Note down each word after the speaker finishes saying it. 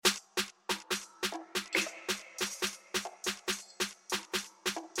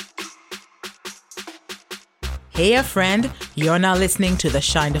Hey, friend, you're now listening to the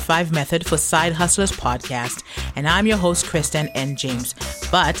Shine to 5 Method for Side Hustlers podcast, and I'm your host, Kristen N. James.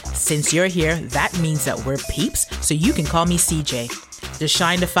 But since you're here, that means that we're peeps, so you can call me CJ. The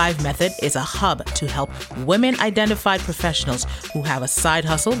Shine to 5 Method is a hub to help women-identified professionals who have a side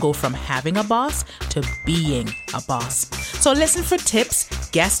hustle go from having a boss to being a boss. So listen for tips,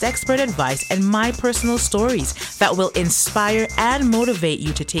 guest expert advice, and my personal stories that will inspire and motivate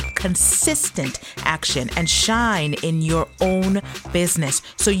you to take consistent action and shine in your own business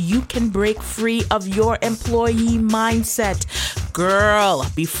so you can break free of your employee mindset. Girl,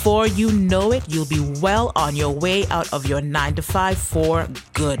 before you know it, you'll be well on your way out of your 9-to-5 for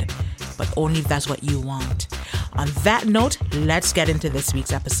good, but only if that's what you want. On that note, let's get into this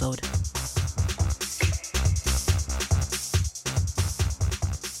week's episode.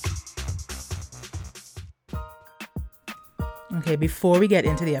 Okay, before we get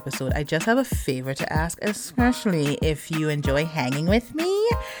into the episode, I just have a favor to ask, especially if you enjoy hanging with me.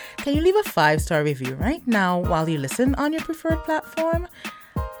 Can you leave a 5-star review right now while you listen on your preferred platform?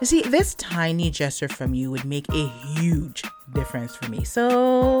 You see, this tiny gesture from you would make a huge difference for me.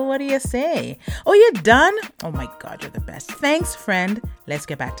 So what do you say? Oh, you're done? Oh my God, you're the best. Thanks, friend. Let's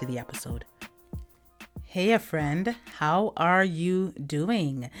get back to the episode. Hey, friend, how are you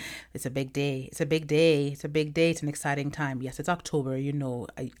doing? It's a big day. It's a big day. It's a big day. It's an exciting time. Yes, it's October. You know,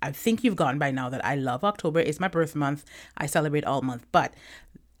 I think you've gotten by now that I love October. It's my birth month. I celebrate all month, but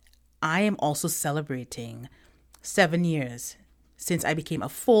I am also celebrating 7 years since I became a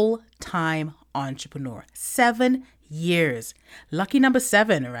full-time entrepreneur. 7 years. Lucky number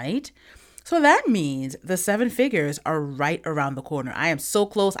 7, right? So that means the 7 figures are right around the corner. I am so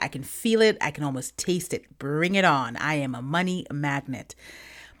close. I can feel it. I can almost taste it. Bring it on. I am a money magnet.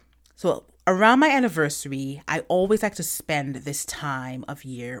 So around my anniversary, I always like to spend this time of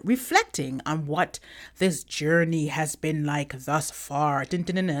year reflecting on what this journey has been like thus far. Dun,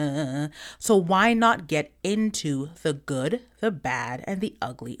 dun, dun, dun. So why not get into the good, the bad, and the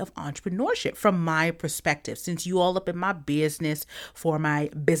ugly of entrepreneurship from my perspective, since you all up in my business for my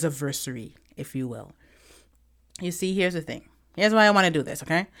bizaversary, if you will. You see, here's the thing. Here's why I want to do this,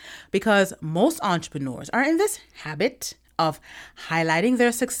 okay? Because most entrepreneurs are in this habit of highlighting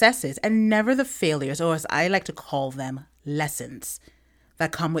their successes and never the failures, or as I like to call them, lessons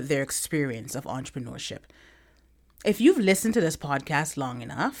that come with their experience of entrepreneurship. If you've listened to this podcast long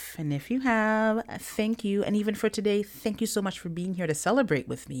enough, and if you have, thank you. And even for today, thank you so much for being here to celebrate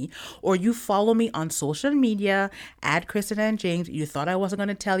with me. Or you follow me on social media, at Kristen and James. You thought I wasn't going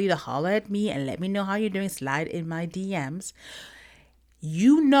to tell you to holler at me and let me know how you're doing. Slide in my DMs.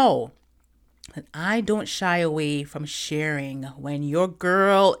 You know that I don't shy away from sharing when your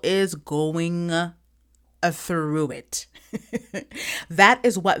girl is going through it. That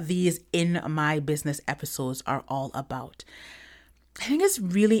is what these In My Business episodes are all about. I think it's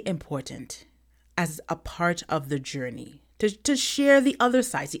really important as a part of the journey to share the other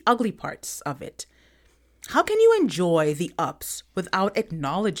sides, the ugly parts of it. How can you enjoy the ups without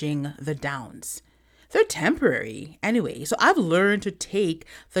acknowledging the downs? They're temporary anyway, so I've learned to take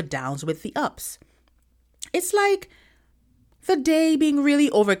the downs with the ups. It's like the day being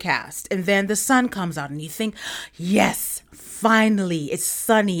really overcast and then the sun comes out and you think, yes, finally, it's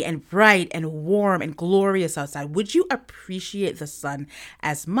sunny and bright and warm and glorious outside. Would you appreciate the sun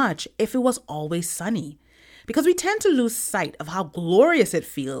as much if it was always sunny? Because we tend to lose sight of how glorious it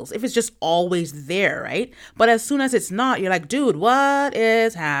feels if it's just always there, right? But as soon as it's not, you're like, dude, what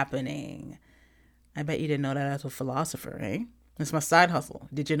is happening? I bet you didn't know that as a philosopher, eh? It's my side hustle.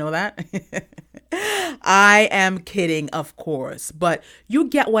 Did you know that? I am kidding, of course, but you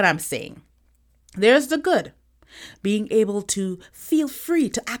get what I'm saying. There's the good. Being able to feel free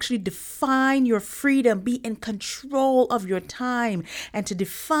to actually define your freedom, be in control of your time, and to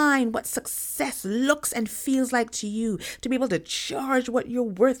define what success looks and feels like to you, to be able to charge what you're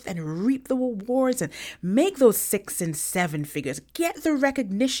worth and reap the rewards and make those 6 and 7 figures. Get the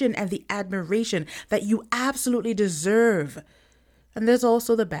recognition and the admiration that you absolutely deserve. And there's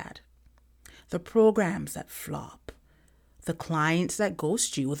also the bad. The programs that flop. The clients that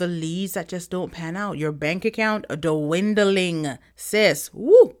ghost you, the leads that just don't pan out, your bank account dwindling. Sis,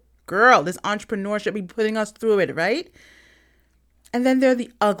 woo, girl, this entrepreneurship be putting us through it, right? And then there are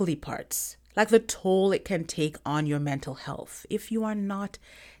the ugly parts, like the toll it can take on your mental health if you are not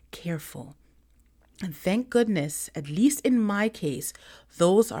careful. And thank goodness, at least in my case,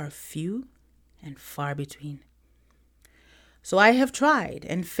 those are few and far between. So I have tried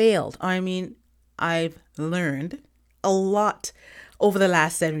and failed. I've learned a lot over the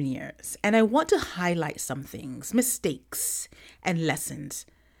last 7 years. And I want to highlight some things, mistakes and lessons.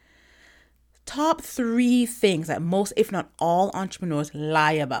 Top 3 things that most, if not all, entrepreneurs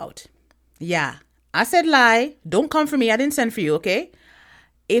lie about. Yeah, I said lie. Don't come for me. I didn't send for you, okay?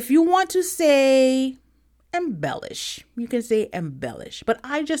 If you want to say embellish, you can say embellish. But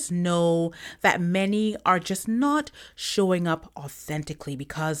I just know that many are just not showing up authentically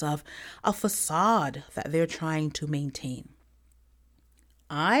because of a facade that they're trying to maintain.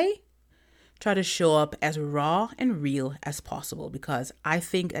 I try to show up as raw and real as possible because I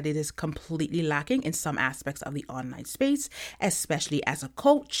think that it is completely lacking in some aspects of the online space, especially as a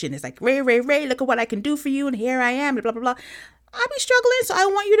coach. And it's like, Ray, look at what I can do for you. And here I am, blah, blah, blah. I'll be struggling, so I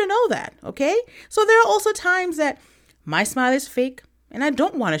want you to know that, okay? So there are also times that my smile is fake and I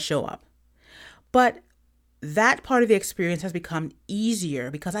don't want to show up. But that part of the experience has become easier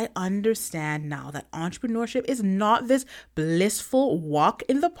because I understand now that entrepreneurship is not this blissful walk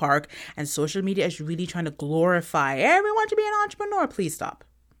in the park, and social media is really trying to glorify everyone to be an entrepreneur. Please stop.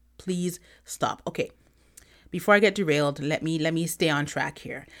 Please stop. Okay. Before I get derailed, let me stay on track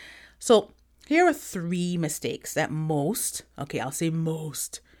here. So here are 3 mistakes that most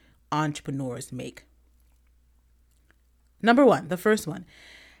entrepreneurs make. Number 1, the first one,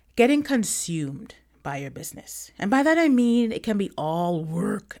 getting consumed by your business. And by that I mean it can be all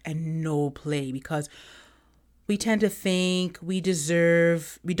work and no play, because we tend to think we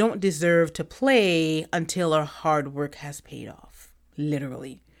don't deserve to play until our hard work has paid off.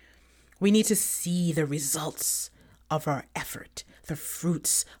 Literally. We need to see the results of our effort, the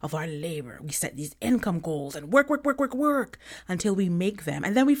fruits of our labor. We set these income goals and work until we make them.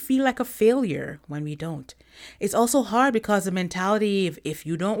 And then we feel like a failure when we don't. It's also hard because the mentality of if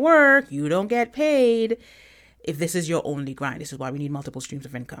you don't work, you don't get paid. If this is your only grind, this is why we need multiple streams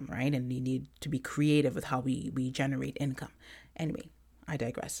of income, right? And we need to be creative with how we generate income. Anyway, I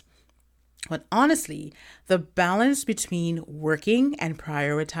digress. But honestly, the balance between working and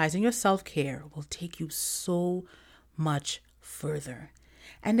prioritizing your self-care will take you so much further.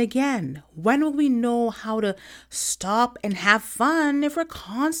 And again, when will we know how to stop and have fun if we're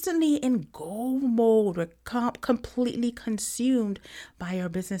constantly in go mode? We're completely consumed by our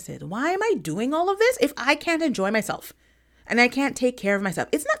businesses. Why am I doing all of this if I can't enjoy myself and I can't take care of myself?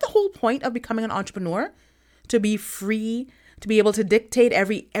 Isn't that the whole point of becoming an entrepreneur? To be free, to be able to dictate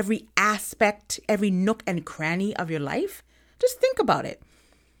every aspect, every nook and cranny of your life? Just think about it.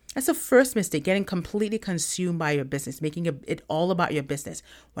 That's the first mistake, getting completely consumed by your business, making it all about your business.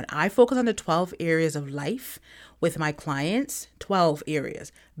 When I focus on the 12 areas of life with my clients, 12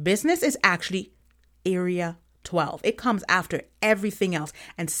 areas. Business is actually area 12. It comes after everything else,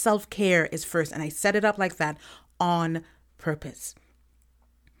 and self-care is first. And I set it up like that on purpose.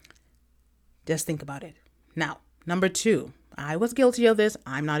 Just think about it. Now, number 2, I was guilty of this.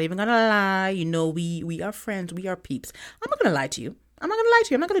 I'm not even going to lie. You know, we are friends. We are peeps. I'm not going to lie to you. I'm not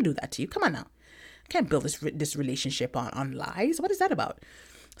going to do that to you. Come on now. I can't build this relationship on lies. What is that about?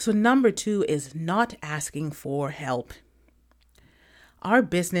 So number 2 is not asking for help. Our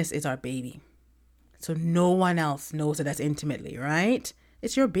business is our baby. So no one else knows it as intimately, right?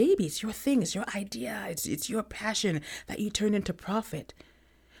 It's your baby. It's your thing. It's your idea. It's your passion that you turn into profit.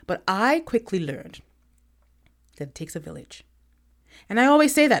 But I quickly learned that it takes a village. And I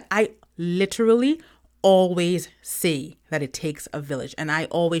always say that. I literally always say that it takes a village. And I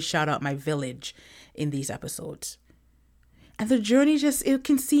always shout out my village in these episodes. And the journey it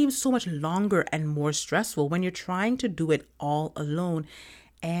can seem so much longer and more stressful when you're trying to do it all alone,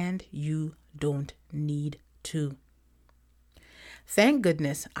 and you don't need to. Thank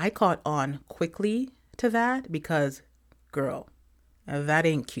goodness I caught on quickly to that, because, girl, that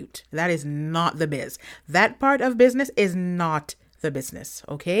ain't cute. That is not the biz. That part of business is not the business,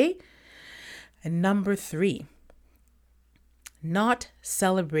 okay? And number 3, not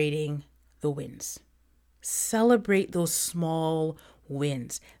celebrating the wins. Celebrate those small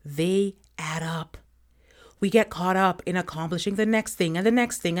wins. They add up. We get caught up in accomplishing the next thing and the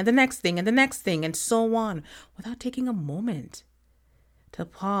next thing and the next thing and the next thing and so on, without taking a moment to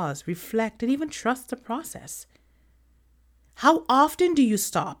pause, reflect, and even trust the process. How often do you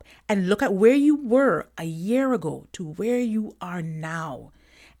stop and look at where you were a year ago to where you are now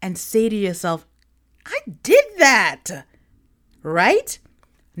and say to yourself, I did that, right?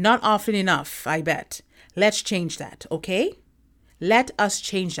 Not often enough, I bet. Let's change that, okay? Let us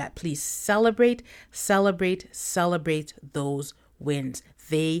change that. Please celebrate those wins.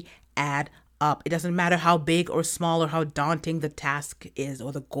 They add up. It doesn't matter how big or small or how daunting the task is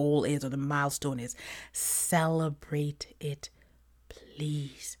or the goal is or the milestone is. Celebrate it,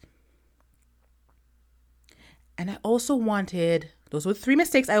 please. And I also those were 3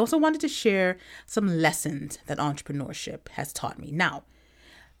 mistakes. I also wanted to share some lessons that entrepreneurship has taught me. Now,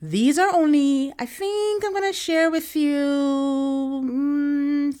 These are only, I think I'm going to share with you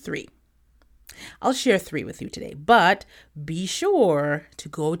 3. I'll share 3 with you today, but be sure to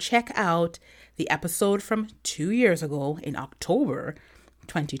go check out the episode from 2 years ago in October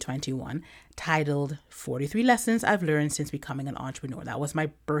 2021 titled 43 Lessons I've Learned Since Becoming an Entrepreneur. That was my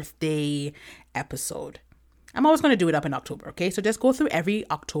birthday episode. I'm always going to do it up in October, okay? So just go through every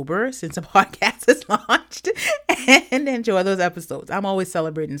October since the podcast is launched and enjoy those episodes. I'm always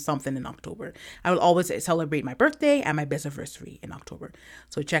celebrating something in October. I will always celebrate my birthday and my businessversary in October.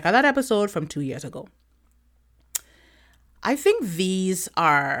 So check out that episode from 2 years ago. I think these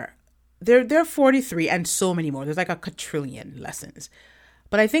are, they're 43 and so many more. There's like a quadrillion lessons.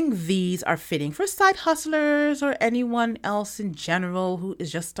 But I think these are fitting for side hustlers or anyone else in general who is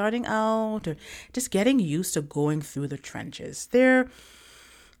just starting out or just getting used to going through the trenches. They're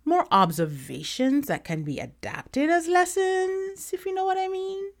more observations that can be adapted as lessons, if you know what I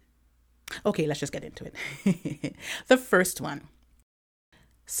mean. Okay, let's just get into it. The first one.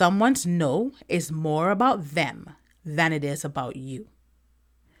 Someone's no is more about them than it is about you.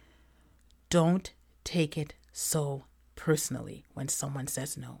 Don't take it so personally when someone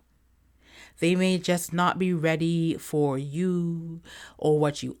says no. They may just not be ready for you or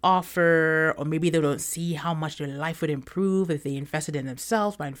what you offer, or maybe they don't see how much their life would improve if they invested in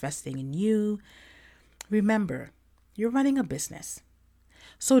themselves by investing in you. Remember, you're running a business.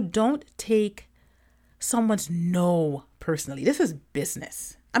 So don't take someone's no personally. This is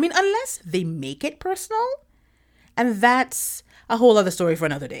business. I mean, unless they make it personal, and that's a whole other story for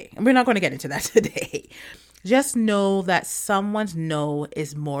another day. And we're not going to get into that today. Just know that someone's no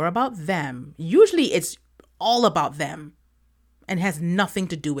is more about them. Usually it's all about them and has nothing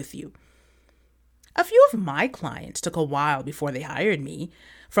to do with you. A few of my clients took a while before they hired me.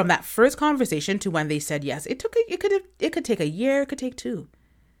 From that first conversation to when they said yes, it could take a year, it could take 2.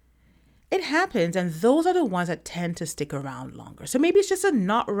 It happens, and those are the ones that tend to stick around longer. So maybe it's just a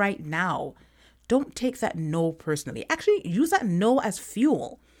not right now. Don't take that no personally. Actually, use that no as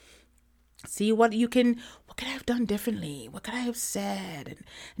fuel. See what could I have done differently? What could I have said?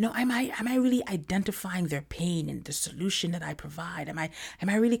 And am I really identifying their pain and the solution that I provide? Am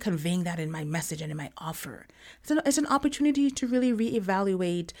I really conveying that in my message and in my offer? It's an opportunity to really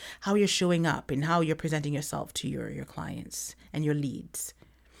reevaluate how you're showing up and how you're presenting yourself to your clients and your leads.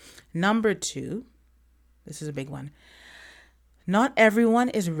 Number 2, this is a big one. Not everyone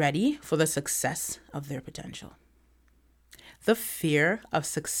is ready for the success of their potential. The fear of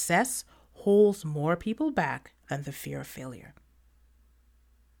success holds more people back than the fear of failure.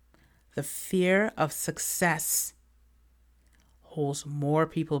 The fear of success holds more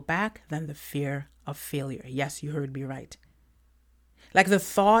people back than the fear of failure. Yes, you heard me right. Like the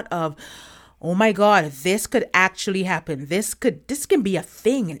thought of, oh my God, this could actually happen. This can be a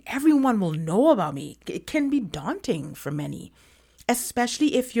thing and everyone will know about me. It can be daunting for many,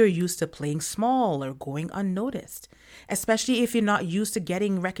 especially if you're used to playing small or going unnoticed. Especially if you're not used to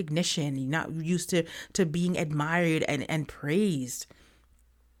getting recognition, you're not used to being admired and praised.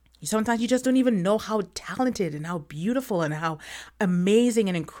 Sometimes you just don't even know how talented and how beautiful and how amazing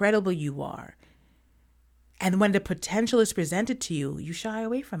and incredible you are. And when the potential is presented to you, you shy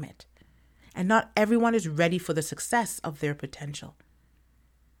away from it. And not everyone is ready for the success of their potential.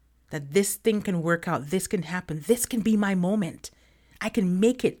 That this thing can work out, this can happen, this can be my moment. I can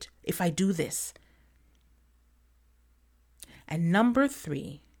make it if I do this. And number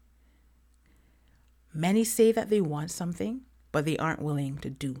 3, many say that they want something, but they aren't willing to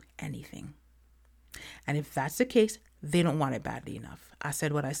do anything. And if that's the case, they don't want it badly enough. I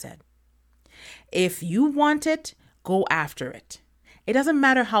said what I said. If you want it, go after it. It doesn't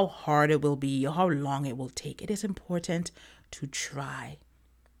matter how hard it will be or how long it will take. It is important to try.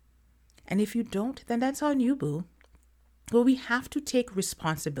 And if you don't, then that's on you, boo. Well, we have to take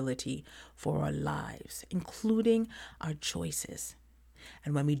responsibility for our lives, including our choices.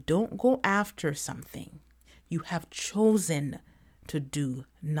 And when we don't go after something, you have chosen to do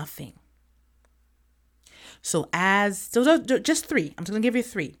nothing. So just 3. I'm just going to give you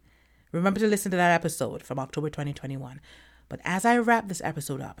 3. Remember to listen to that episode from October 2021. But as I wrap this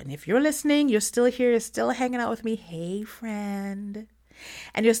episode up, and if you're listening, you're still here, you're still hanging out with me, hey friend,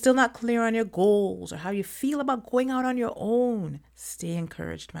 and you're still not clear on your goals or how you feel about going out on your own, stay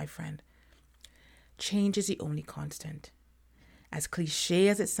encouraged, my friend. Change is the only constant. As cliche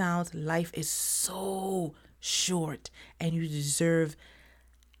as it sounds, life is so short and you deserve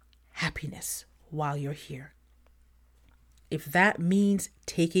happiness while you're here. If that means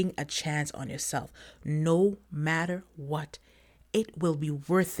taking a chance on yourself, no matter what, it will be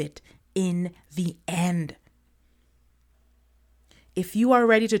worth it in the end. If you are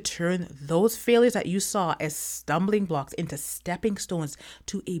ready to turn those failures that you saw as stumbling blocks into stepping stones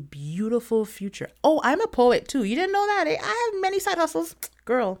to a beautiful future. Oh, I'm a poet too. You didn't know that? I have many side hustles.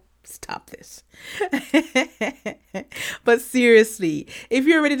 Girl, stop this. But seriously, if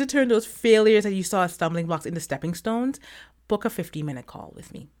you're ready to turn those failures that you saw as stumbling blocks into stepping stones, book a 15-minute call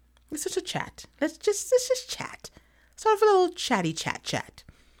with me. It's just a chat. Let's just chat. Start with a little chatty chat.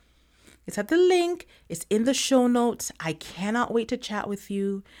 It's at the link. It's in the show notes. I cannot wait to chat with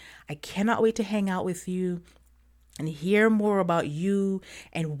you. I cannot wait to hang out with you and hear more about you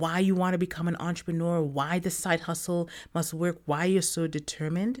and why you want to become an entrepreneur, why the side hustle must work, why you're so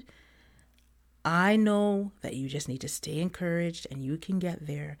determined. I know that you just need to stay encouraged and you can get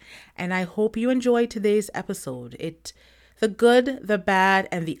there. And I hope you enjoyed today's episode. The good, the bad,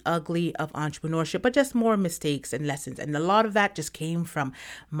 and the ugly of entrepreneurship, but just more mistakes and lessons. And a lot of that just came from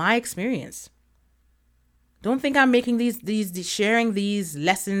my experience. Don't think I'm making sharing these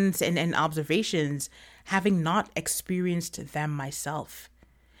lessons and observations, having not experienced them myself.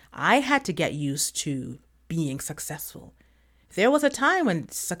 I had to get used to being successful. There was a time when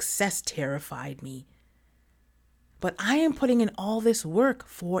success terrified me. But I am putting in all this work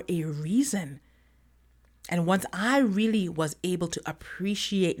for a reason. And once I really was able to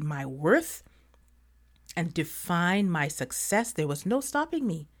appreciate my worth and define my success, there was no stopping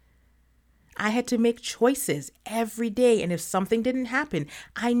me. I had to make choices every day. And if something didn't happen,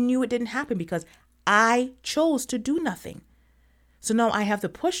 I knew it didn't happen because I chose to do nothing. So now I have to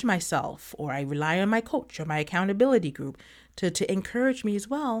push myself, or I rely on my coach or my accountability group to encourage me as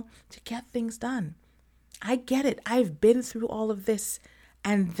well to get things done. I get it. I've been through all of this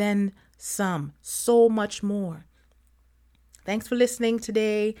and then some, so much more. Thanks for listening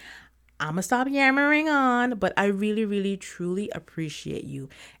today. I'm going to stop yammering on, but I really, really, truly appreciate you.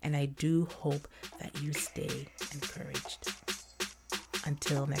 And I do hope that you stay encouraged.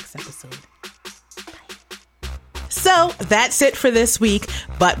 Until next episode. Bye. So that's it for this week.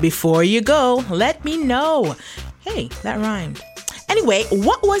 But before you go, let me know. Hey, that rhymed. Anyway,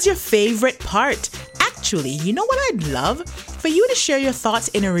 what was your favorite part? Actually, you know what I'd love? For you to share your thoughts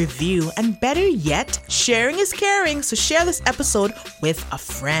in a review, and better yet, sharing is caring, so share this episode with a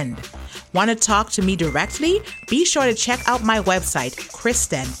friend. Want to talk to me directly? Be sure to check out my website,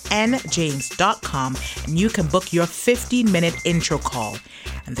 KristenNJames.com, and you can book your 15-minute intro call.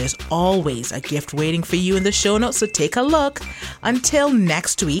 And there's always a gift waiting for you in the show notes, so take a look. Until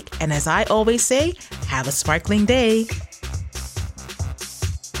next week, and as I always say, have a sparkling day.